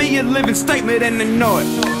gonna be a living statement, and they know it.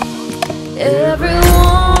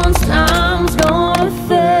 Everyone's time's gonna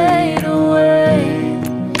fade away,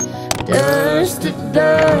 dust to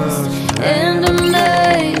dust, and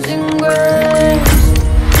amazing grace.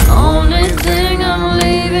 Only thing I'm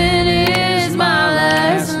leaving is my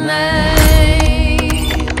last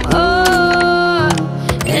name. Oh,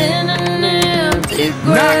 in an empty grave.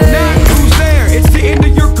 Knock, knock, who's there? It's the end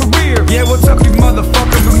of your career. Yeah, what's up, you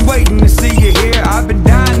motherfucker? Been waiting to see you here. I've been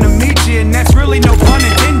dying to meet you, and that's really no pun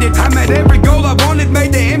intended. I met every goal I wanted,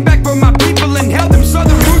 made the impact for my people, and held them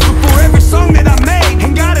southern roots before every song that I made.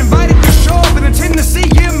 And got invited to show up in a Tennessee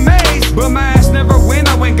maze. But my ass never went.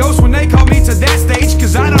 I went ghost when they called me to that stage.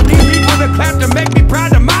 Cause I don't need people to clap to make me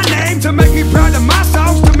proud of my name, to make me proud of my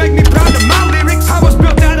songs, to make me proud of my lyrics. I was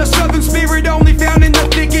built out of southern spirit, only found in the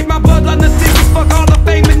thicket. My bloodline the thickest, fuck all the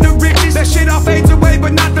fame and the riches. That shit all fades away,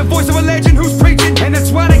 but not the voice of a legend who's preaching. And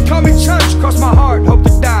that's why they call me church. Cross my heart, hope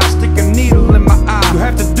to die, stick a needle in my eye. You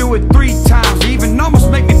have to do it 3 times, even almost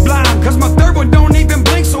make me blind. Cause my third one don't even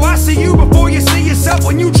blink, so I see you before you see yourself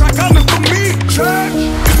when you try coming for me, church.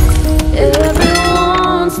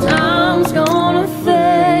 Everyone's time's gonna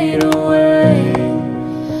fade away,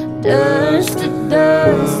 dust to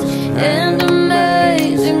dust, and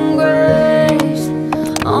amazing grace.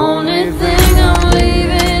 Only thing I'm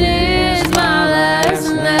leaving is my last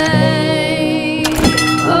name.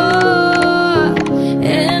 Oh,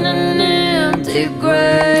 in an empty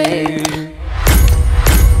grave.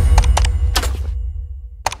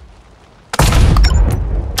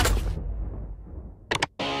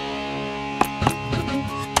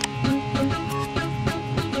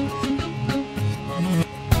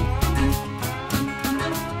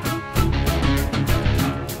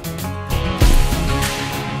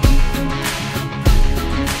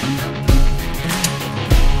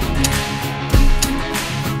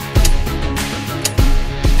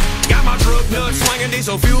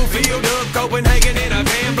 Diesel fuel filled up, Copenhagen in a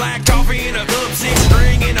can, black coffee in a cup,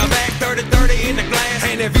 6-string in a back, 30-30 in the glass.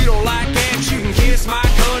 And if you don't like that, you can kiss my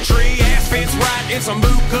country. Ass fits right in some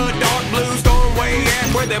boot cut, dark blue, storm way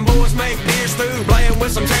ass where them boys make beer stew. Playing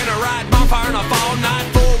with some tannerite, bonfire in a fall night,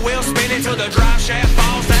 4-wheel spinning till the drive shaft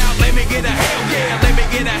falls out. Let me get a hell yeah, let me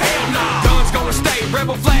get a hell no. Guns gonna stay,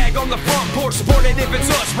 rebel flag on the front porch, supported if it's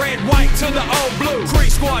us, red, white to the old blue. Creek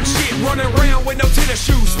squad shit, running around with no tennis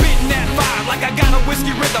shoes, spitting that fire like I got a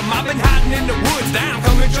whiskey rhythm. I've been hiding in the woods, now I'm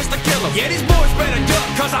coming just to kill them. Yeah, these boys better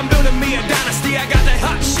duck, cause I'm building me a dynasty. I got that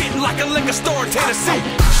hot shit like a liquor store in Tennessee.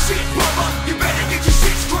 Shit, brother, you better get your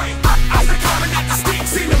shit straight. I'm the coming at the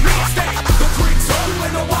sticks in the real estate. The creek's home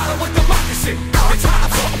in the water with democracy. The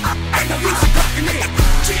time's up, ain't no music blocking it.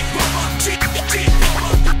 Shit, brother, shit, brother.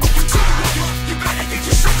 You better get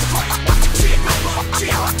your shit straight. Shit, brother,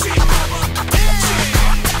 shit, brother.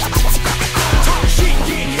 Talk shit,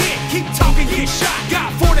 get hit, keep talking, get shot.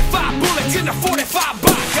 Got 45 bullets in the 45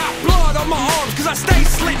 box. Got blood on my arms cause I stay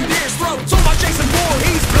slitting deer's throats. On my Jason Bourne,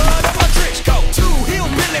 he's blood on my trench coat. 2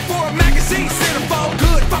 hillbillies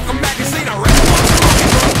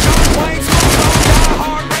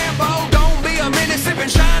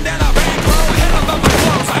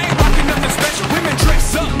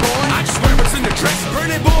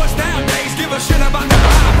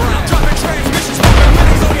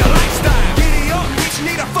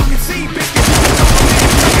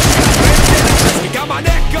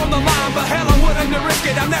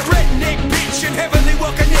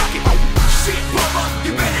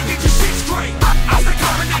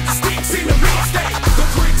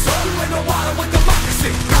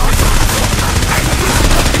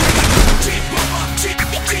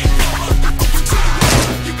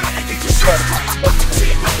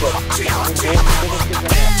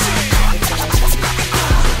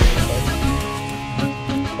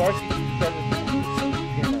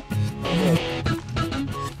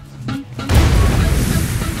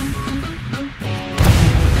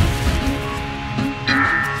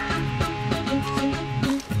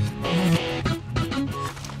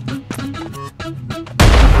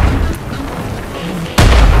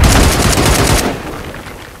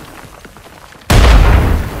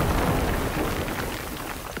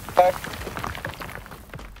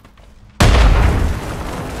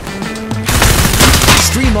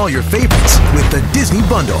your favorites with the Disney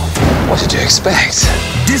Bundle. What did you expect?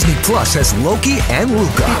 Disney Plus has Loki and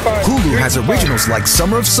Luca. Hulu has originals like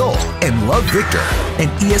Summer of Soul and Love Victor. And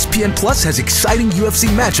ESPN Plus has exciting UFC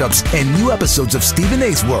matchups and new episodes of Stephen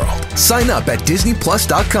A's World. Sign up at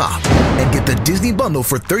DisneyPlus.com and get the Disney Bundle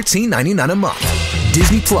for $13.99 a month.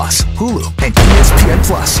 Disney Plus, Hulu, and ESPN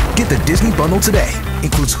Plus. Get the Disney Bundle today.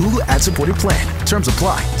 Includes Hulu ad-supported plan. Terms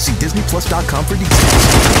apply. See DisneyPlus.com for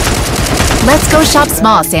details. Let's go shop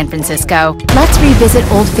small, San Francisco. Let's revisit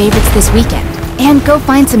old favorites this weekend and go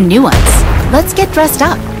find some new ones. Let's get dressed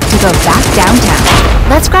up to go back downtown.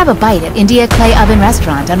 Let's grab a bite at India Clay Oven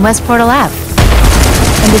Restaurant on West Portal Ave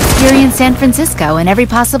and experience San Francisco in every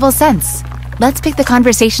possible sense. Let's pick the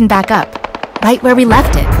conversation back up, right where we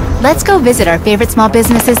left it. Let's go visit our favorite small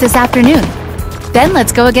businesses this afternoon. Then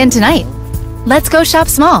let's go again tonight. Let's go shop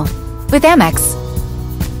small with Amex.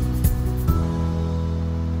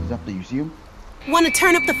 Is that the museum? Want to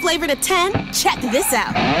turn up the flavor to 10? Check this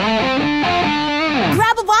out.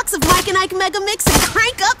 Grab a box of Mike and Ike Mega Mix and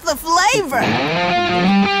crank up the flavor.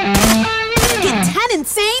 Get 10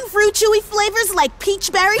 insane fruit chewy flavors like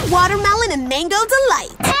peach berry, watermelon, and mango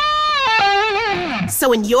delight. So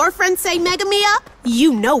when your friends say Mega Me Up,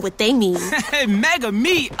 you know what they mean. Hey, Mega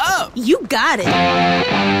Me Up! You got it.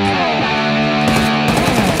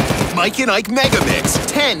 Mike and Ike Mega Mix.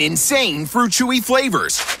 10 insane fruit chewy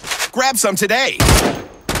flavors. Grab some today.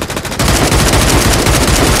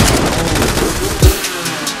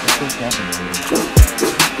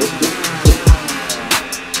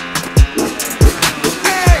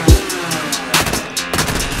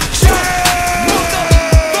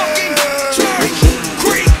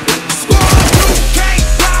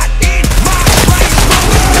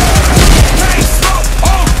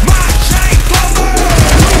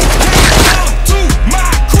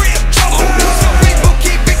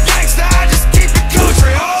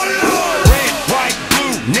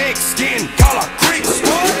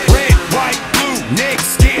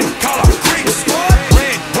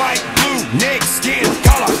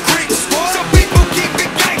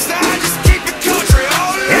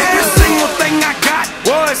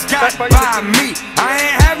 By me, I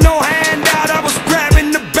ain't have no handout. I was grabbing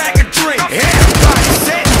the bag of drink. Everybody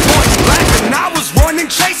sitting, pointing, laughing. I was running,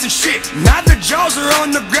 chasing shit. Now the jaws are on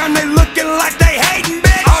the ground, they looking like they hating,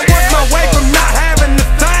 bitch. I worked my way from not having the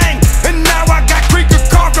thing, and now I got creaker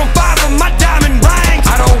carved on 5 of my diamond rings.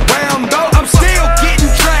 I don't wear them though, I'm still getting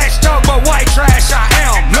trashed up, but white trash I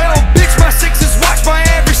am. Little bitch, my 6's watched by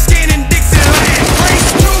every skin in Dixieland. Race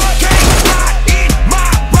 2K ride in my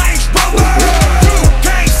Range Rover.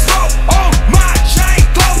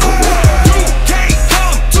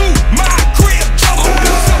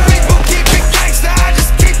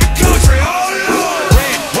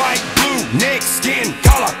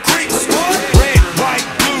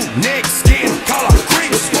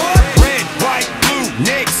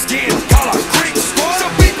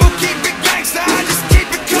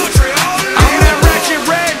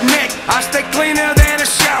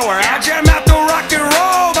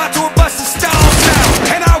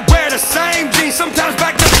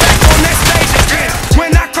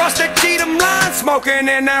 Smoking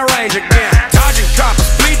in that range again. Dodging coppers,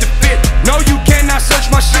 plead the fifth. No, you cannot search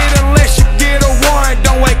my shit unless you get a warrant.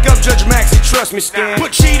 Don't wake up, Judge Maxie, trust me, Stan.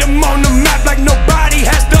 Put Cheatham on the map like nobody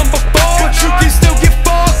has done before. But you can still get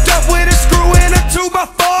fucked up with a screw in a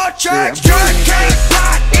 2x4 church. You can't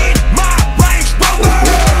ride in my Range Rover.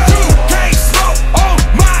 You can't smoke on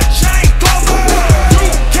my chain clover.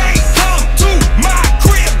 You can't come to my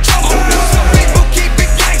crib, Joker. Some people keep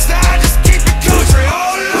it gangsta, I just keep it country.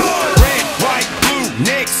 Oh Lord. Red, white, blue,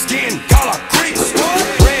 neck, skin, color, creep.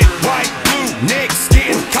 Red, white, blue, neck,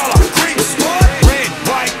 skin, color, creep. Red,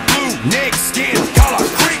 white, blue, neck, skin, color,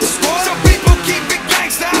 creep. Some people keep it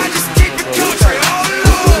gangsta, I just keep it country. Oh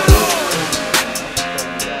Lord.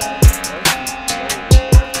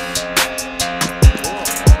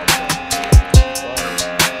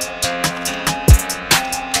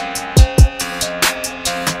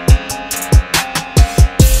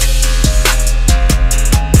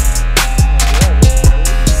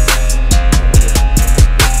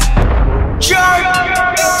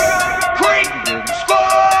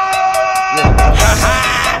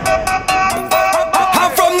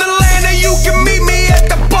 I'm from the land and you can meet me at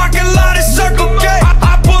the parking lot at Circle K.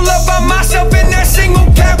 I pull up by myself in that single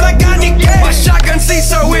cab like I need gas. My shotgun seat's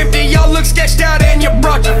so empty, y'all look sketched out and you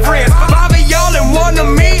brought your friends. 5 of y'all and 1 of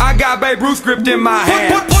me, I got Babe Ruth script in my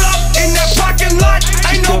hand. Pull up in that parking lot,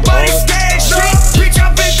 ain't nobody scared shit. Bitch,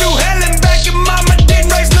 I've been through hell and back and mama didn't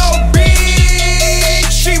raise no bitch.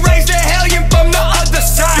 She raised a hellion from the other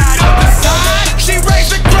side. She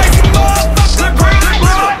raised a crazy motherfucker.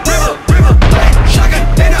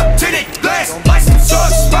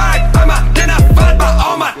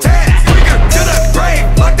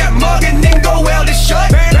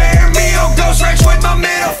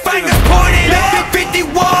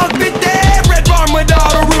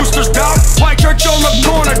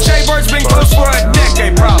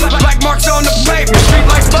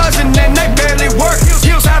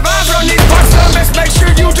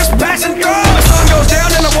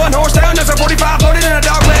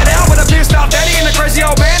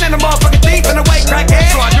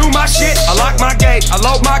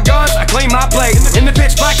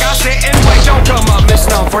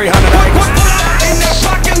 300 acres. In that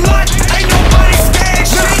parking lot, ain't nobody scared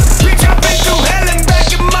shit. Bitch, I've been through hell and back,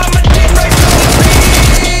 and mama did raise no bitch.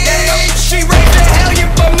 She raised the hellion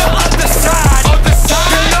from the other side.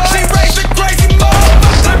 She raised the crazy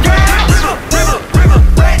motherfucker. River,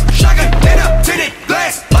 red shotgun, hit up to the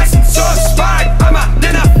glass, license suspect. I'm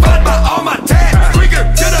identified by all my tags. Trigger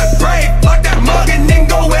to the grave, lock that mug and then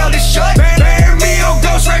go well to shut. Bury me on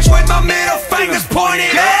ghost ranch with my middle fingers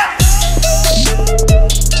pointed up.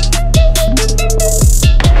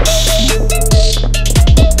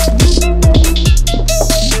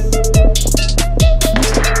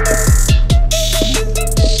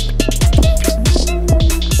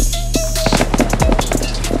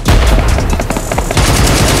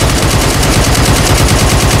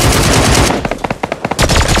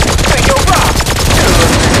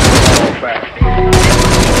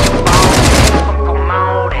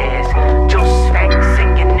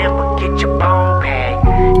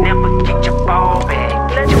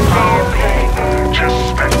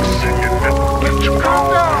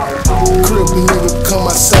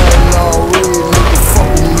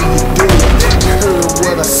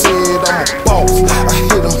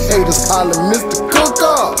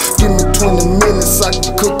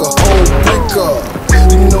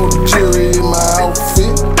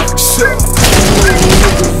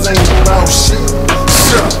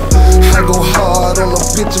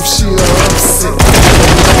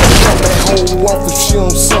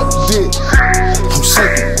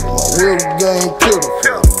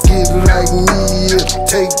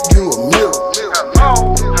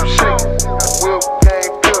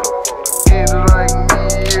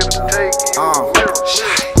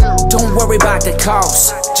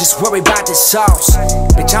 Sauce.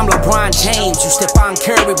 Bitch, I'm LeBron James, you step on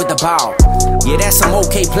Curry with the ball. Yeah, that's some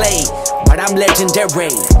okay play, but I'm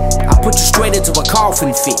legendary. I put you straight into a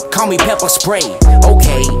coffin fit, call me pepper spray.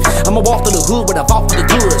 Okay, I'ma walk through the hood with a vault for the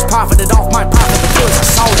goods. Profited off my profit because I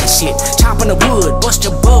saw that shit. Chopping the wood, bust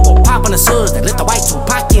your bubble, popping the suds. They let the white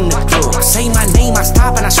Tupac in the plug. Say my name, I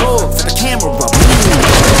stop and I shrug for the camera.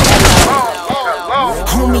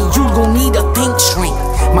 Homie, you gon' need a think shrink.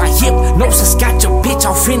 My hypnosis got your bitch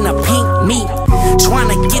off in the pink meat.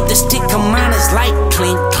 Tryna get the stick of mine is like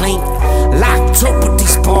clink, clink. Locked up with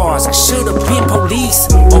these bars, I should've been police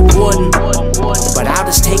or wouldn't. But I'll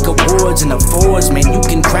just take awards and awards. Man, you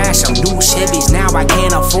can crash on new Chevys, now I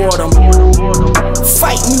can't afford them.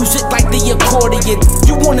 Fight music like the accordion.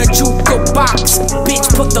 You wanna juke a box, bitch,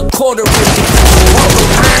 put the quarter in it. Walk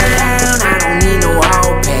around, I don't need no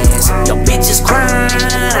hall pass. Your bitch is crying,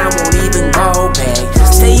 I won't even go back.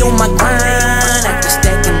 Stay on my grind after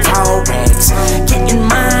stacking tall racks. Get in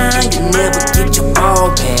mind, you never get your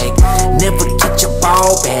ball back. Never get your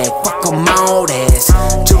ball back. Fuck 'em all ass.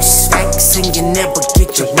 Juice facts and you never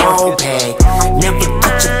get your ball back. Never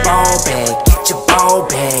get your ball back. Get your ball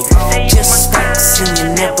back. Just facts and you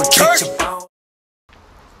never get your ball.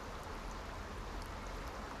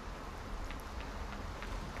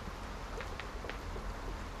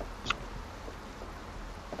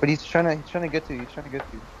 But he's trying to get to you. He's trying to get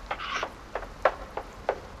to you.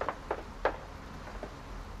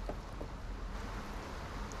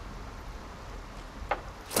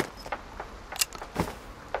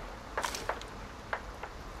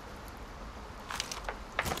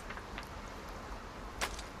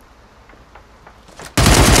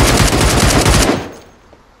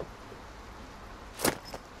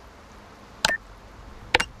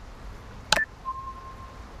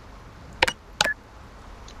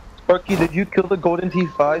 Sparky, did you kill the golden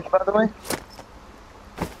T5, by the way?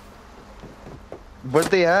 What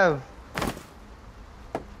did they have?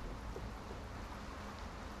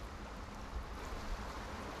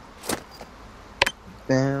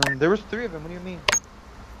 Damn, there was 3 of them, what do you mean?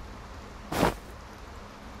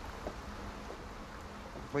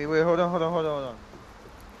 Wait, hold on.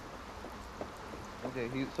 Okay,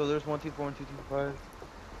 so there's 1 T4 and 2 T5.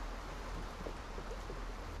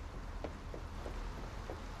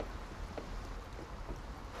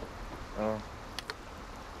 Oh.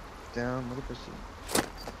 Damn, look at this shit.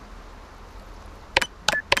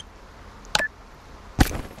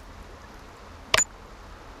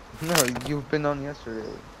 No, you've been on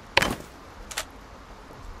yesterday.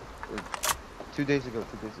 2 days ago,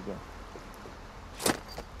 2 days ago.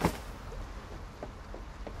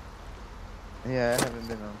 Yeah, I haven't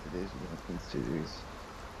been on 2 days ago, it's 2 days.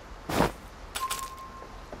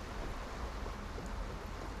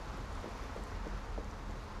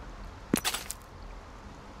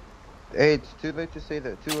 Hey, it's too late to say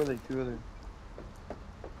that. Too early, too early.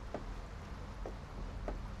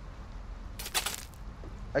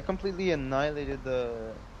 I completely annihilated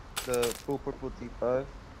the full purple T5.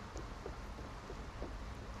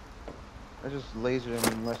 I just lasered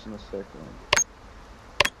him in less than a second.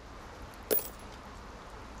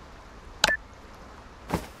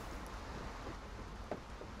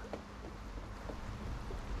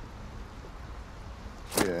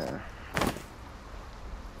 Yeah.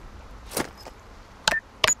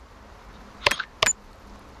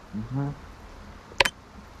 Mm-hmm.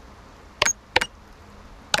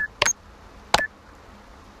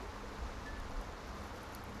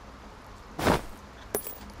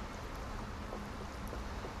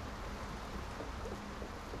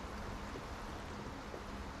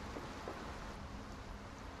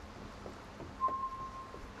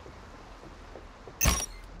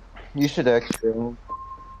 You should extra.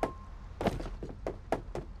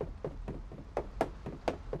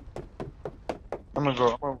 I'm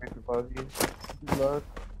gonna wait for Buzzy. Look.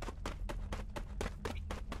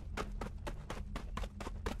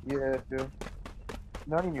 Yeah, dude.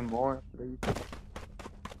 Not anymore, please.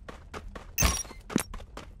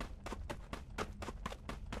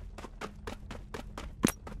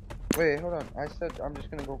 Wait, hold on. I said I'm just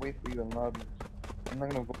gonna go wait for you in lobby. I'm not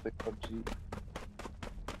gonna go play PUBG.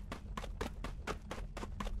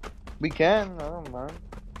 We can, I don't mind.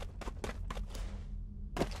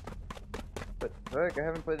 But fuck, I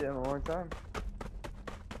haven't played it in a long time.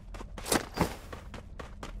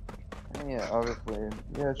 Yeah, obviously.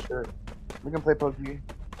 Yeah, sure. We can play PUBG.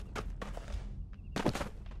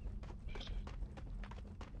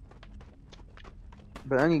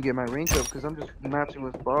 But I need to get my rank up because I'm just matching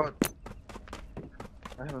with bots.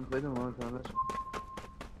 I haven't played in a long time. That's...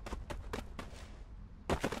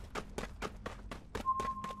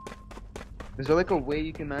 Is there like a way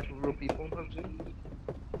you can match with real people in PUBG?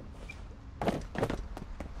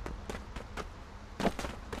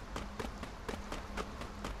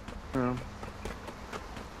 No.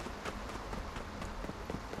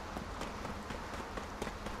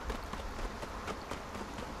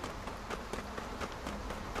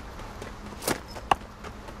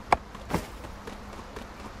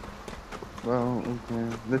 Well,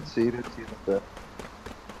 okay. Let's see about that.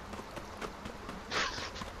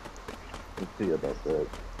 Let's see about that.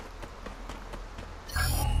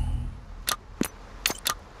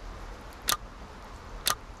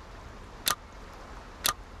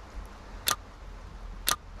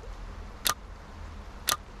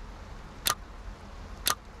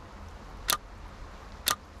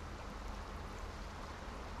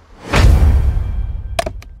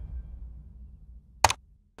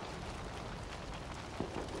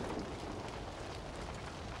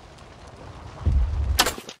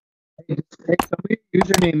 Hey, tell me your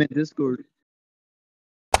username in Discord.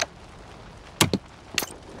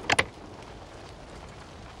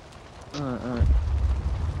 Alright.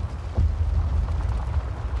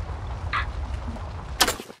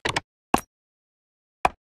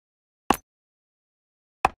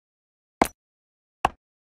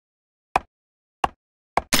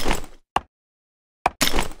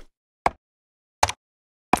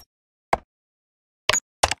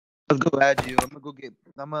 Let's go add you. I'm gonna go get.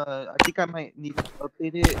 I think I might need to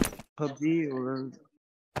update it. PUBG or.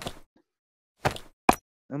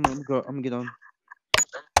 I'm gonna get on.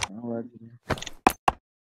 I'll add you.